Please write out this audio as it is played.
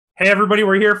Hey, everybody,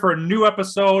 we're here for a new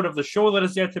episode of the show that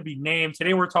is yet to be named.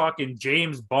 Today, we're talking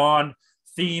James Bond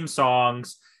theme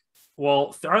songs.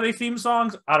 Well, are they theme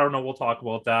songs? I don't know. We'll talk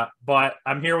about that. But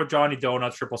I'm here with Johnny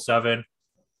Donuts 777.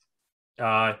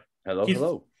 Hello, He's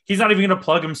hello. he's not even going to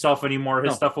plug himself anymore. His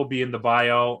No, stuff will be in the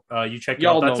bio. You check it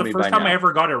out. y'all That's know the me first by time I now.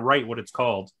 ever got it right. What it's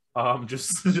called.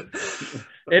 Just It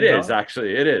you is know,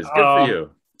 actually. It is good for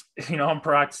you. I'm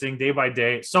practicing day by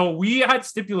day. So we had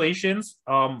stipulations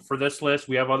for this list.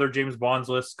 We have other James Bond's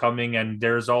lists coming, and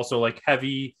there's also like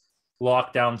heavy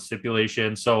lockdown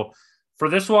stipulations. So for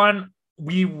this one,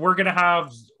 we're gonna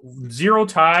have zero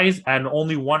ties and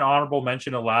only one honorable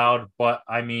mention allowed. But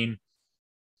I mean,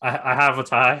 I have a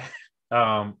tie.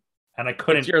 And I It's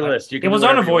couldn't your list. You it can do was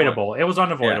whatever you want. unavoidable. It was Yeah.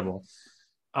 unavoidable.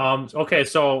 Okay,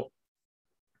 so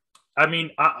I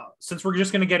mean, since we're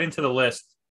just gonna get into the list,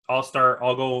 I'll start.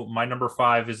 I'll go. My number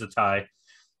 5 is a tie.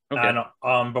 Okay.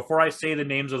 And before I say the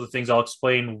names of the things, I'll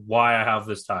explain why I have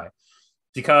this tie.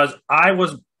 Because I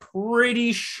was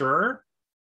pretty sure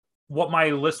what my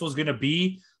list was going to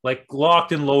be, like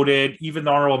locked and loaded, even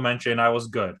the honorable mention, I was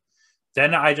good.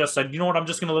 Then I just said, you know what? I'm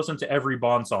just going to listen to every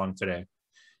Bond song today.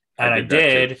 I And I did that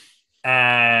too. did.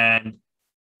 And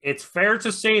it's fair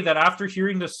to say that after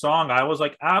hearing this song, I was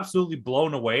like absolutely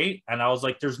blown away. And I was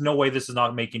like, there's no way this is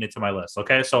not making it to my list.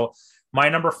 Okay. So my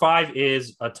number 5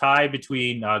 is a tie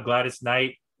between Gladys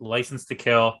Knight, License to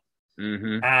Kill,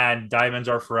 Hmm. and Diamonds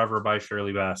Are Forever by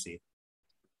Shirley Bassey.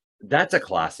 That's a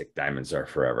classic. Diamonds Are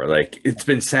Forever. Like it's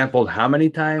been sampled how many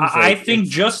times? I Like think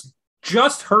it's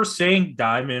just her saying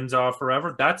Diamonds Are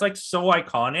Forever, that's like so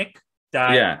iconic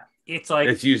that yeah. it's like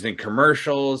It's used in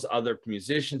commercials. Other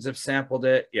musicians have sampled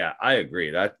it. Yeah, I agree.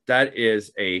 That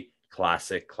is a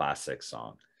classic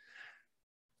song.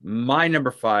 My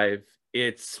number 5,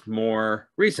 it's more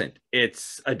recent.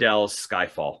 It's Adele's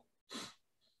Skyfall.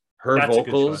 Her that's a good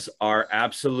vocals choice. are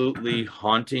absolutely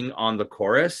haunting on the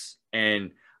chorus,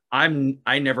 and I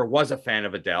never was a fan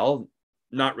of Adele,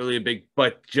 not really a big,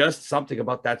 but just something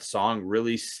about that song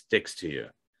really sticks to you.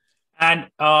 And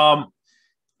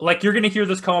like you're gonna hear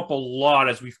this come up a lot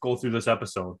as we go through this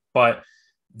episode, but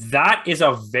that is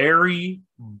a very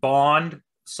Bond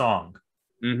song.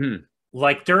 Mm-hmm.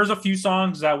 Like there's a few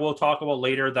songs that we'll talk about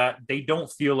later that they don't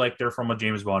feel like they're from a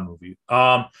James Bond movie.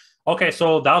 Okay,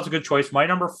 so that was a good choice. My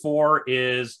number 4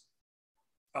 is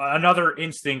another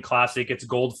instant classic. It's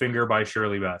Goldfinger by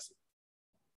Shirley Bassey.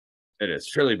 It is.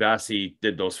 Shirley Bassey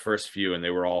did those first few, and they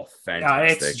were all Yeah,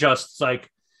 it's fantastic. just like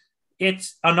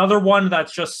it's another one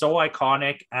that's just so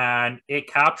iconic and it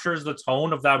captures the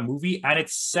tone of that movie and it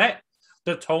set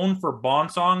the tone for Bond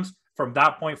songs from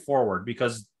that point forward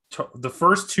because the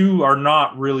first two are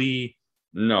not really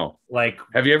No. like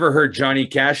Have you ever heard Johnny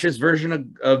Cash's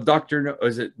version of Doctor? No,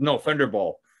 is it no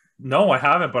Thunderball? no, I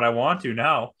haven't, but I want to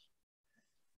now.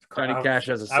 Johnny Cash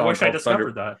has a I song wish I called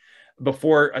discovered Thunder. that.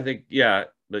 Before I think, yeah,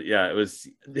 but yeah, it was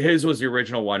his was the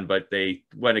original one, but they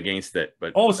went against it.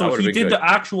 But Oh, that so would have he been did good. the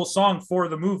actual song for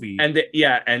the movie. And they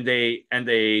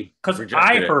Because I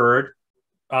rejected it. heard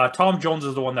Tom Jones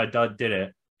is the one that did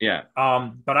it. Yeah,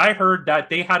 But I heard that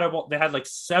they had like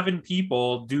 7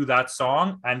 people do that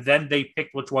song, and then they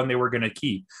picked which one they were going to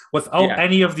keep without yeah,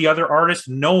 any of the other artists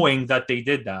knowing that they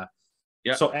did that.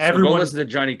 yeah. So So go everyone, listen to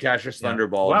Johnny Cash's yeah.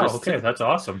 Thunderball. Wow. Just Okay, that's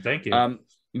awesome. Thank you.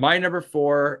 my number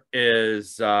 4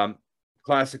 is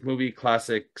classic movie,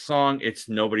 classic song. It's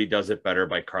Nobody Does It Better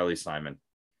by Carly Simon.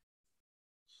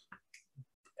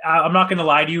 I'm not going to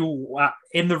lie to you.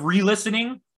 In the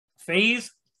re-listening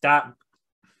phase, that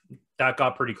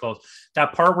got pretty close.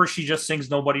 That part where she just sings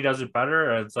 "Nobody Does It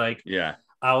Better," it's like Yeah,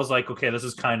 I was like, okay, this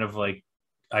is kind of like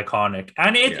iconic,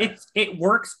 and yeah, it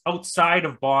works outside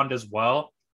of Bond as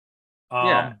well.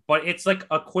 yeah. But it's like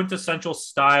a quintessential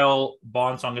style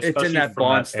Bond song, It's in especially that from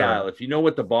Bond that era. style. If you know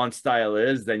what the Bond style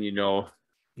is, then you know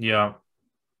Yeah.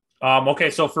 Okay,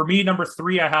 so for me, number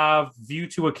 3, I have "View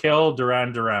to a Kill,"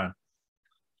 Duran Duran.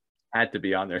 had to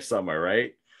be on there somewhere,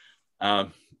 right?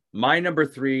 Um, my number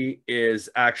 3 is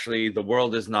actually "The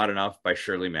World Is Not Enough" by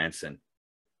Shirley Manson.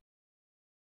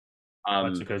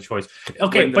 That's a Um, good choice.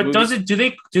 Okay, when the but does movie,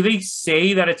 it do they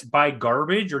say that it's by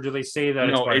Garbage or do they say that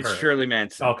it's no, by it's her? Shirley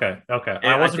Manson. Okay. I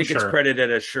I wasn't think it's sure. credited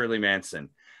as Shirley Manson,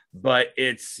 but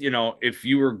it's if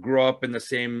you were grow up in the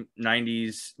same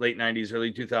 '90s, late '90s,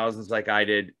 early 2000s like I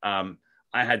did, I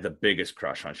had the biggest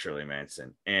crush on Shirley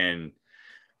Manson, and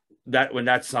that when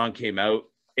that song came out,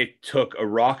 it took a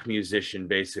rock musician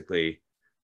basically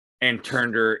and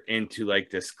turned her into like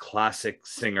this classic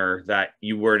singer that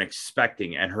you weren't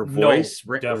expecting, and her No, voice,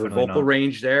 her definitely vocal not.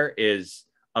 range there is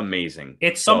amazing.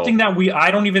 It's something So that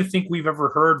I don't even think we've ever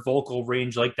heard vocal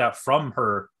range like that from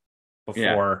her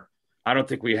yeah, before. I don't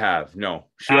think we have. No,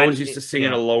 she And always used to sing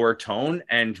in a lower tone,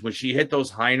 and when she hit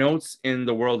those high notes in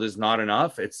 "The World Is Not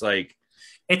Enough," it's like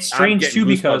it's I'm strange getting too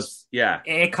goosebumps. because Yeah,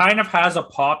 it kind of has a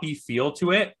poppy feel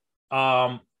to it.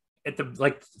 At the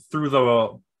like through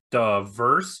the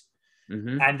verse,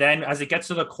 and then as it gets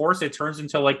to the chorus, it turns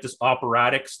into like this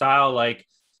operatic style, like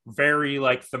very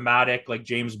like thematic, like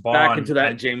James Bond. Back into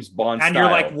that James Bond and style.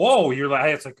 You're like, whoa, you're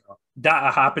like, it's like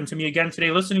that happened to me again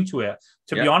today listening to it.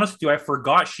 To be honest with you, I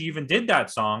forgot she even did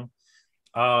that song.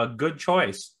 Good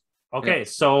choice. Okay,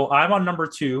 so I'm on number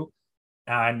 2,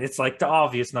 and it's like the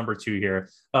obvious number 2 here.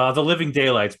 The Living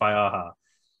Daylights by Aha.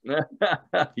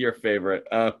 Your favorite.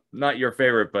 Not your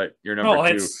favorite, but your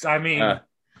number 2. I mean,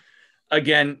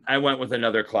 again, I went with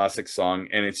another classic song,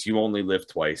 and it's "You Only Live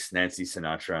Twice," Nancy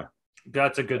Sinatra.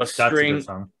 That's a good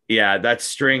song. Yeah, that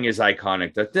string is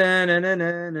iconic.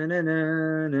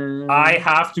 I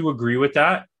have to agree with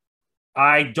that.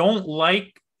 I don't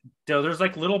like there's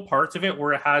like little parts of it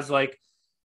where it has like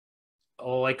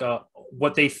a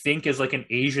what they think is like an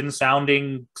Asian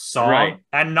sounding song, right,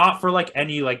 and not for like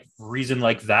any like reason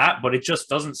like that, but it just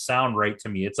doesn't sound right to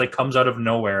me. It's like comes out of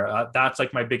nowhere. That's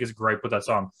like my biggest gripe with that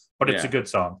song, but it's a good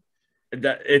song.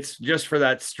 That it's just for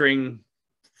that string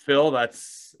fill.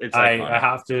 It's I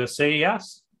have to say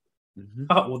yes.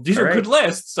 Oh, well, these are good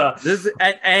lists.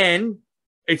 And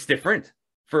it's different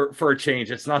for a change.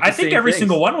 It's not. I think every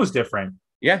single one was different.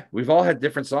 Yeah, we've all had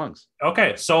different songs.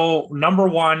 Okay, so number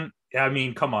 1. I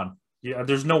mean, come on. Yeah,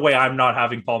 there's no way I'm not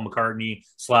having Paul McCartney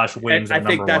 / Wings. I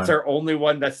think that's our only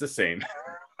one that's the same.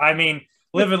 I mean,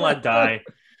 Live and Let Die.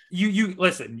 You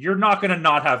listen. You're not gonna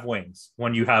not have Wings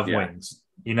when you have Wings.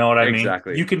 You know what I mean?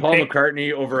 Exactly. You can Paul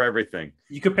McCartney over everything.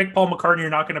 You could pick Paul McCartney.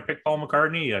 You're not going to pick Paul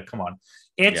McCartney. Yeah, come on.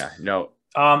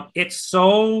 It's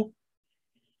so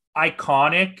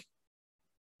iconic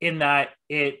in that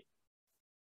it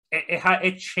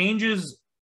changes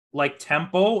like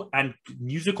tempo and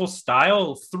musical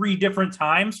style 3 different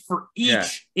times for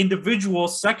each individual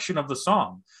section of the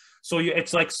song. So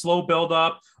it's like slow build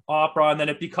up, opera, and then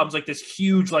it becomes like this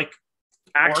huge like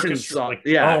action song.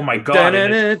 Like, oh my god!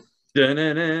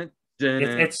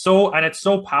 It's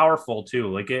so powerful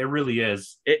too. Like it really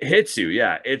is. It hits you.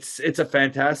 Yeah, it's a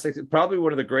fantastic, probably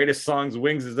one of the greatest songs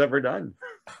Wings has ever done,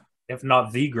 if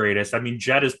not the greatest. I mean,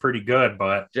 Jet is pretty good,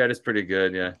 but Jet is pretty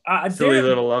good. Yeah, silly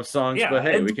little love songs. Yeah, but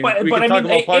hey, we can talk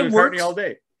about Paul McCartney all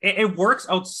day. It works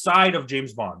outside of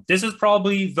James Bond. This is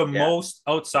probably the most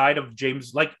outside of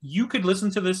James. Like you could listen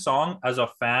to this song as a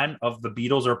fan of the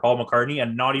Beatles or Paul McCartney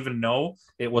and not even know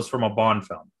it was from a Bond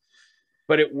film.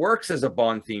 But it works as a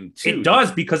Bond theme too. It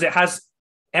does because it has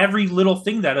every little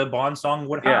thing that a Bond song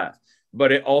would have. Yeah,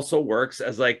 but it also works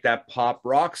as like that pop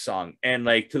rock song, and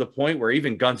like to the point where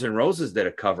even Guns N' Roses did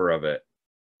a cover of it.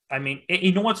 I mean,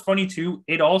 you know what's funny too?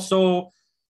 It also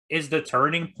is the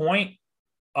turning point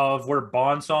of where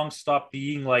Bond songs stopped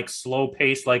being like slow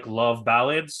paced, like love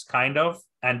ballads kind of,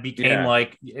 and became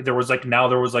like, there was like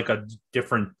a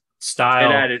different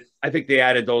style. I think they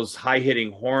added those high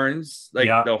hitting horns, like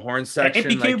the horn section. It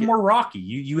became more rocky.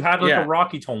 You had like a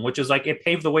rocky tone, which is like, it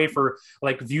paved the way for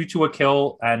like View to a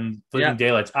Kill and Living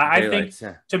Daylights. I think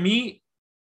to me,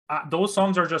 those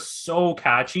songs are just so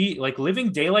catchy. Like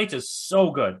Living Daylights is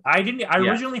so good. I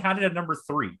originally had it at number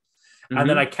 3. And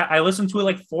then I listened to it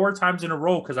like 4 times in a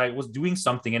row because I was doing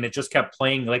something and it just kept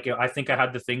playing. Like I think I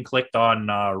had the thing clicked on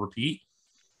repeat.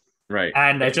 Right.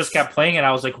 And it just kept playing and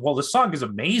I was like, well, this song is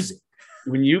amazing.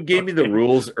 When you gave me the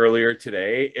rules earlier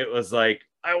today, it was like,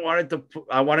 I wanted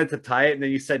to tie it. And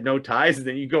then you said no ties. And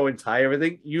then you go and tie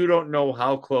everything. You don't know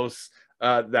how close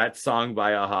that song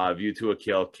by Aha, View to a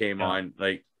Kill, came on.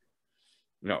 Like,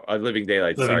 no, Living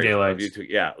Daylights.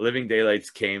 Living Daylights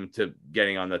came to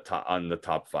getting on the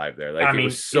top 5 there. Like it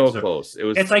was so close. It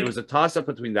was a toss up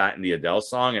between that and the Adele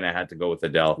song, and I had to go with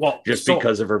Adele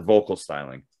because of her vocal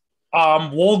styling.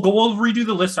 We'll redo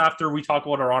the list after we talk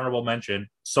about our honorable mention.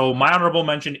 So my honorable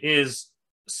mention is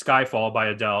Skyfall by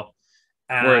Adele,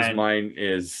 whereas mine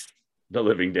is The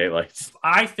Living Daylights.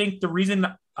 I think the reason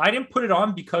I didn't put it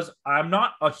on because I'm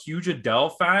not a huge Adele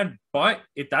fan, but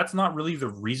that's not really the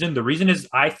reason. The reason is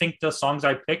I think the songs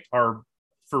I picked are,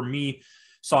 for me,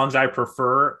 songs I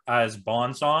prefer as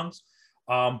Bond songs.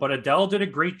 But Adele did a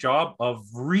great job of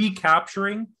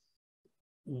recapturing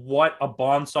what a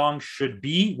Bond song should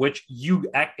be, which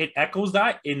it echoes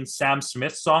that in Sam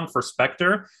Smith's song for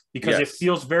Spectre, because it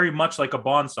feels very much like a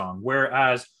Bond song,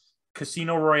 whereas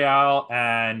Casino Royale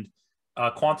and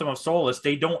Quantum of Solace,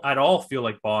 they don't at all feel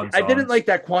like Bond songs. I didn't like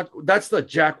that. That's the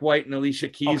Jack White and Alicia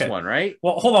Keys one, right?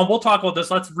 Well, hold on. We'll talk about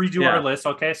this. Let's redo our list.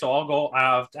 Okay, so I'll go.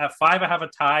 At 5, I have a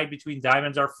tie between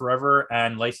Diamonds Are Forever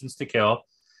and License to Kill.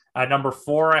 At number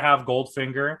 4, I have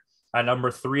Goldfinger. At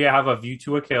number 3, I have A View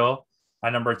to a Kill.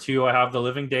 At number 2, I have The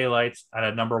Living Daylights. And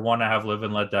at number 1, I have Live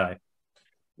and Let Die.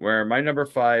 Where my number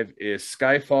 5 is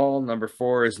Skyfall. Number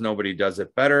 4 is Nobody Does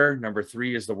It Better. Number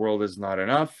 3 is The World Is Not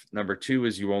Enough. Number 2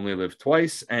 is You Only Live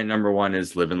Twice. And number 1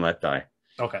 is Live and Let Die.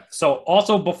 Okay. So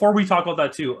also, before we talk about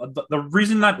that too, the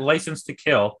reason that License to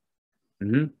Kill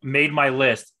made my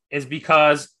list is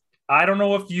because I don't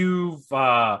know if you've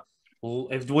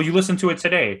you listen to it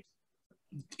today.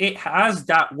 It has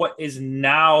that what is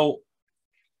now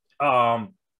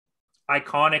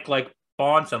iconic like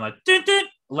Bond sound like dun, dun,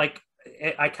 like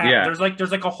I can't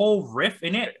there's like a whole riff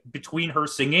in it between her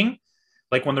singing,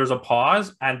 like when there's a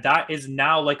pause, and that is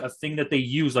now like a thing that they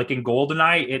use like in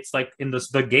GoldenEye. It's like in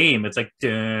the game, it's like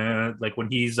dun, like when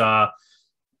he's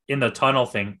in the tunnel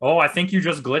thing. Oh, I think you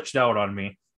just glitched out on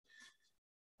me.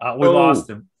 We lost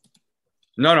him.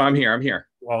 No, I'm here.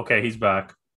 Well, okay, he's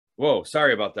back. Whoa,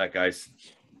 sorry about that, guys.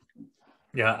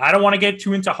 Yeah, I don't want to get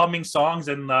too into humming songs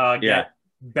and get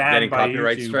banned by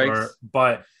copyright YouTube. strikes.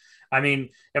 But I mean,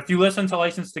 if you listen to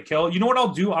License to Kill, you know what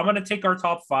I'll do? I'm going to take our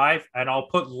top 5 and I'll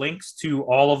put links to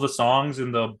all of the songs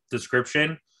in the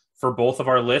description for both of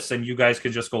our lists, and you guys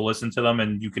can just go listen to them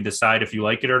and you can decide if you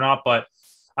like it or not. But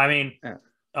I mean,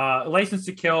 License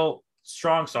to Kill,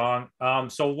 strong song.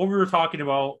 So what we were talking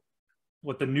about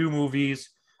with the new movies,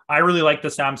 I really like the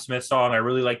Sam Smith song. I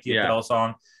really like the Adele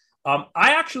song. I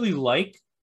actually like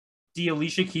the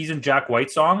Alicia Keys and Jack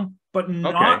White song, but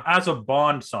not as a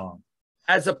Bond song.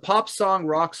 As a pop song,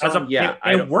 rock song,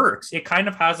 it works. It kind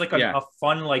of has like a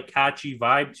fun, like catchy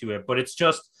vibe to it, but it's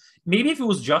just maybe if it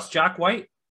was just Jack White,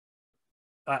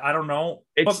 I don't know.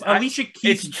 But Alicia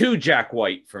Keys, it's too Jack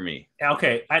White for me.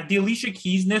 Okay, the Alicia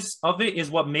Keysness of it is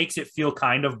what makes it feel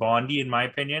kind of Bondy, in my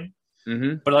opinion.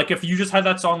 But like if you just had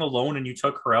that song alone and you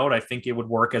took her out, I think it would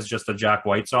work as just a Jack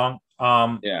White song.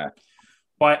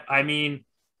 But I mean,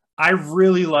 I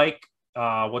really like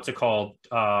what's it called?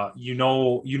 You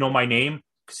know my name,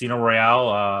 Casino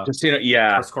Royale. Casino,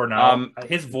 Chris Cornell.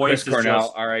 His voice Chris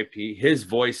Cornell, R.I.P. His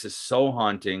voice is so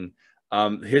haunting.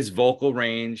 His vocal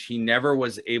range, he never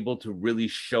was able to really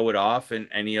show it off in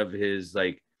any of his,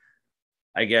 like,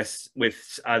 I guess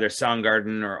with either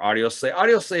Soundgarden or Audio Slave.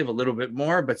 Audio Slave a little bit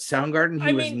more, but Soundgarden,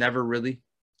 he was never really.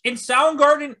 In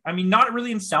Soundgarden, I mean, not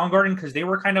really in Soundgarden because they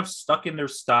were kind of stuck in their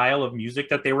style of music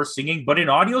that they were singing. But in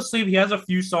Audio Slave, he has a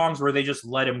few songs where they just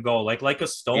let him go, like a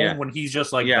Stone when he's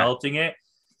just like belting it.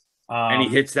 And he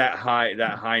hits that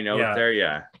high note there.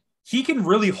 Yeah. He can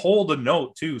really hold a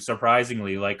note too,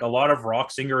 surprisingly. Like a lot of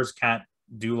rock singers can't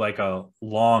do like a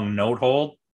long note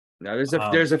hold. No,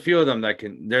 there's a few of them that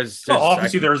can. There's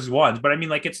obviously there's ones, but I mean,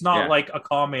 like it's not like a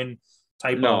common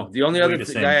type. No, the only other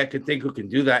guy I could think who can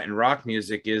do that in rock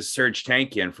music is Serj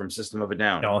Tankian from System of a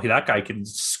Down. No, that guy can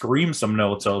scream some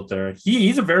notes out there.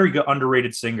 He's a very good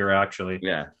underrated singer, actually.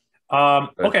 Yeah.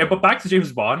 Okay, but back to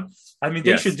James Bond. I mean,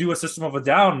 they should do a System of a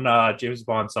Down James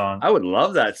Bond song. I would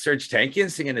love that. Serj Tankian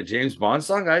singing a James Bond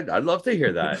song. I'd love to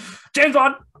hear that. James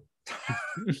Bond.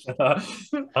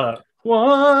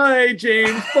 Why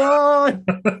James Bond?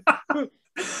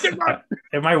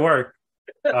 It might work.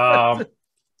 But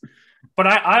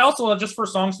I also, just for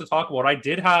songs to talk about, I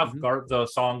did have the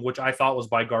song which I thought was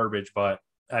by Garbage, but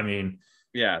I mean,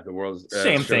 the world's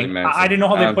same thing. I didn't know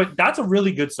how they put. That's a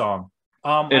really good song.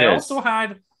 I also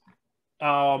had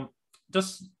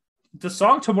the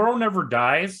song "Tomorrow Never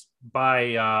Dies"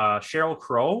 by Sheryl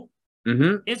Crow.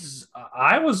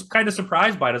 I was kind of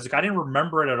surprised by it. I was like, I didn't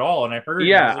remember it at all, and I heard.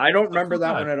 Yeah, I don't remember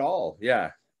that one at all.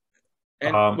 Yeah,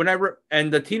 and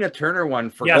and the Tina Turner one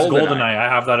for GoldenEye, I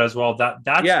have that as well.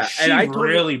 She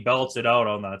really belts it out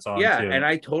on that song. Yeah, too. And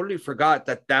I totally forgot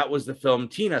that was the film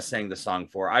Tina sang the song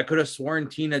for. I could have sworn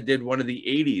Tina did one of the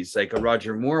 '80s, like a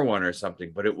Roger Moore one or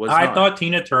something, but it was. I thought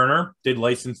Tina Turner did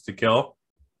 "License to Kill,"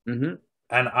 and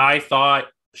I thought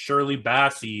Shirley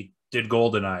Bassey did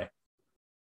 "GoldenEye."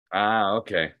 Ah,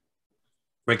 okay.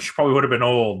 Like she probably would have been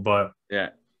old, but yeah.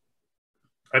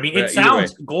 I mean, it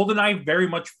sounds GoldenEye very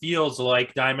much feels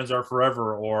like Diamonds Are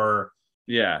Forever, or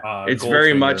it's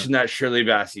very much in that Shirley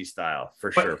Bassey style,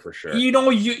 for sure. You know,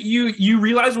 you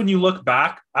realize when you look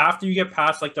back after you get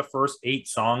past like the first 8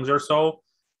 songs or so,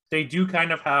 they do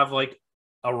kind of have like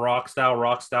a rock style,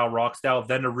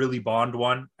 then a really Bond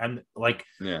one, and like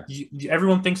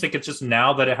everyone thinks like it's just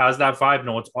now that it has that vibe.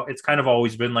 No, it's kind of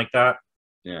always been like that.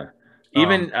 Yeah.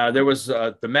 Even there was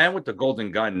The Man with the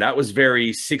Golden Gun. That was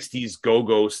very 60s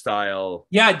go-go style.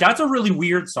 Yeah, that's a really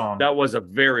weird song. That was a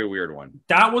very weird one.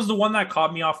 That was the one that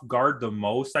caught me off guard the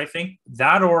most, I think.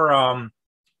 That or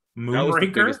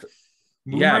Moonraker.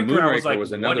 Moonraker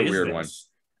was another weird one.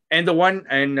 And the one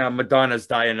and Madonna's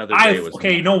Die Another Day was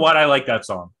okay. You know what? I like that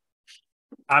song.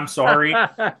 I'm sorry.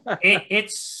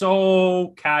 It's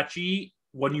so catchy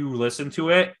when you listen to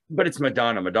it. But it's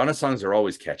Madonna. Madonna songs are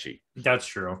always catchy. That's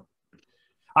true.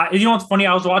 You know what's funny?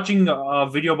 I was watching a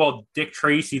video about Dick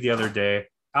Tracy the other day.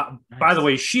 Nice. By the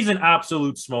way, she's an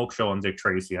absolute smoke show on Dick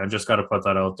Tracy. I just got to put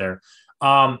that out there.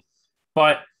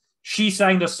 But she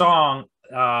sang the song.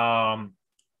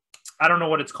 I don't know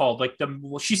what it's called. Like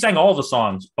she sang all the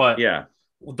songs, but yeah,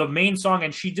 the main song,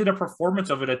 and she did a performance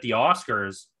of it at the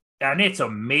Oscars, and it's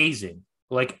amazing,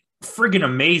 like friggin'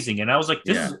 amazing. And I was like,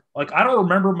 this is like, I don't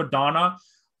remember Madonna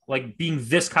like being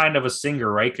this kind of a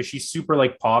singer, right? Because she's super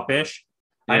like popish,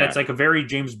 and it's like a very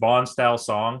James Bond style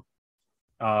song.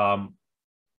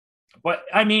 But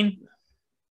I mean,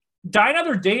 Die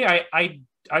Another Day, I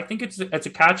think it's a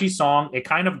catchy song. It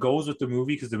kind of goes with the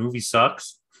movie because the movie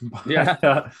sucks.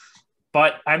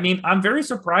 But I mean, I'm very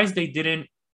surprised they didn't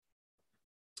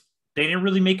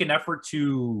really make an effort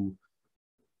to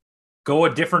go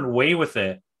a different way with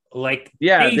it. Like,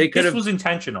 they could have. This was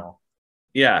intentional.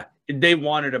 Yeah, they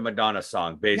wanted a Madonna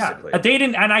song, basically. Yeah, they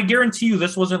didn't, and I guarantee you,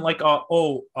 this wasn't like,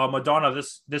 Madonna,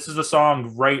 this is a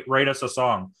song. Write us a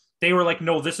song. They were like,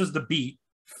 no, this is the beat.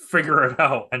 Figure it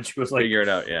out. And she was like, figure it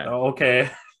out. Yeah. Oh, okay.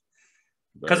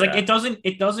 Because like it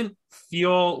doesn't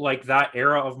feel like that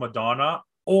era of Madonna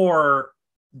or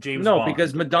James Bond.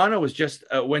 Because Madonna was just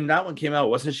when that one came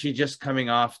out, wasn't she just coming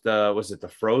off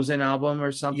the Frozen album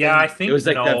or something? Yeah, I think it was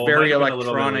like that very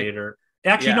electronic.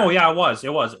 Actually, no, yeah, it was,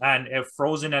 and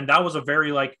Frozen, and that was a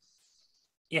very like,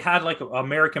 it had like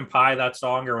American Pie, that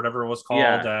song or whatever it was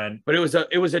called, but it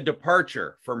was a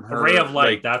departure from her. Ray of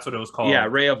Light, that's what it was called. Yeah,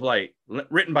 Ray of Light,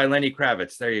 written by Lenny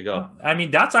Kravitz. There you go. I mean,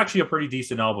 that's actually a pretty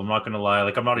decent album. I'm not gonna lie.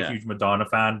 Like, I'm not a huge Madonna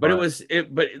fan, but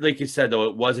But like you said, though,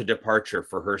 it was a departure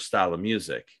for her style of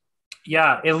music.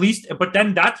 Yeah, at least. But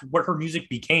then that's what her music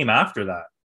became after that.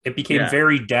 It became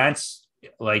very dance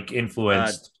like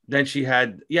influenced. Then she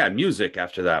had music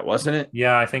after that, wasn't it?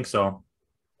 Yeah, I think so.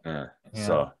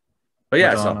 So. But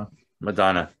yeah,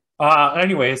 Madonna.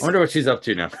 Anyways, I wonder what she's up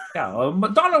to now. Yeah,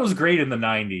 Madonna was great in the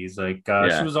 90s. Like,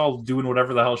 she was all doing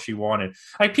whatever the hell she wanted.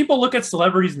 Like, people look at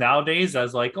celebrities nowadays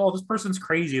as like, oh, this person's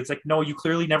crazy. It's like, no, you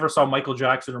clearly never saw Michael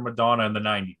Jackson or Madonna in the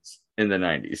 90s. In the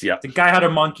 90s, yeah. The guy had a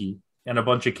monkey and a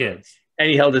bunch of kids. And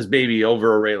he held his baby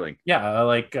over a railing. Yeah,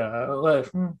 like,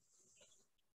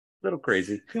 little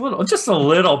crazy. Just a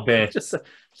little bit. Just a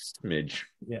smidge.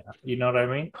 Yeah, you know what I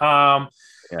mean?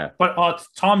 Yeah. But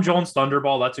Tom Jones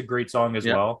Thunderball, that's a great song as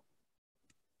well.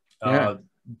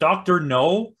 Dr.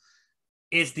 No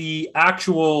is the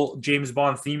actual James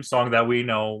Bond theme song that we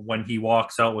know when he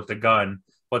walks out with the gun,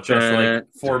 but just like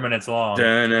 4 minutes long.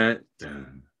 And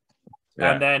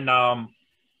then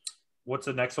what's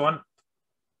the next one?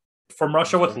 From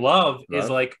Russia with Love is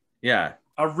like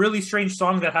a really strange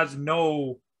song that has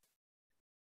no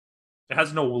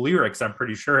lyrics, I'm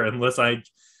pretty sure, unless I'm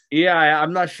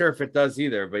not sure if it does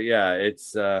either, but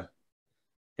it's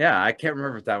I can't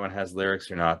remember if that one has lyrics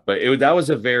or not, but that was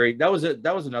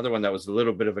another one that was a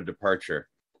little bit of a departure.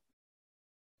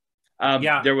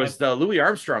 There was the Louis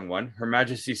Armstrong one, Her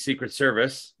Majesty's Secret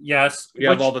Service. Yes. We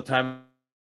have all the time.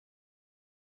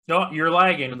 No, you're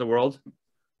lagging. In the world.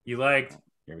 You lagged.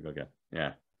 Here we go again.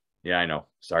 Yeah, I know.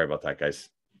 Sorry about that, guys.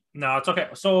 No, it's okay.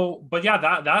 So, but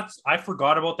yeah, that's I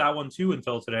forgot about that one too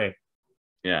until today.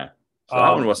 Yeah. So that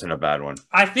one wasn't a bad one.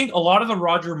 I think a lot of the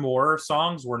Roger Moore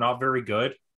songs were not very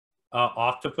good.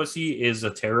 Octopussy is a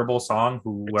terrible song.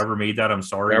 Whoever made that, I'm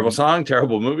sorry. Terrible song,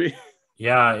 terrible movie.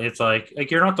 Yeah, it's like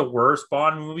you're not the worst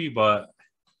Bond movie, but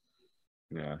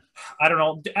I don't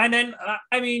know. And then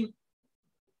I mean,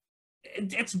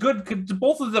 it's good.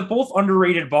 Both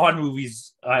underrated Bond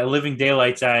movies, Living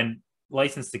Daylights and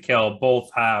License to Kill, both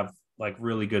have like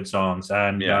really good songs.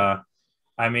 And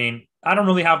I mean, I don't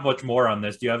really have much more on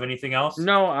this. Do you have anything else?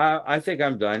 No, I think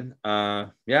I'm done.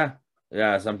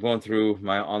 As I'm going through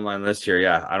my online list here,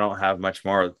 I don't have much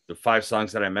more. The 5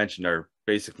 songs that I mentioned are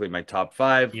basically my top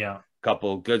 5. Yeah.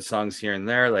 Couple good songs here and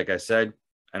there, like I said,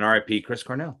 and RIP Chris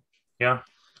Cornell. Yeah.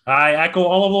 I echo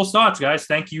all of those thoughts, guys.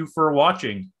 Thank you for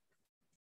watching.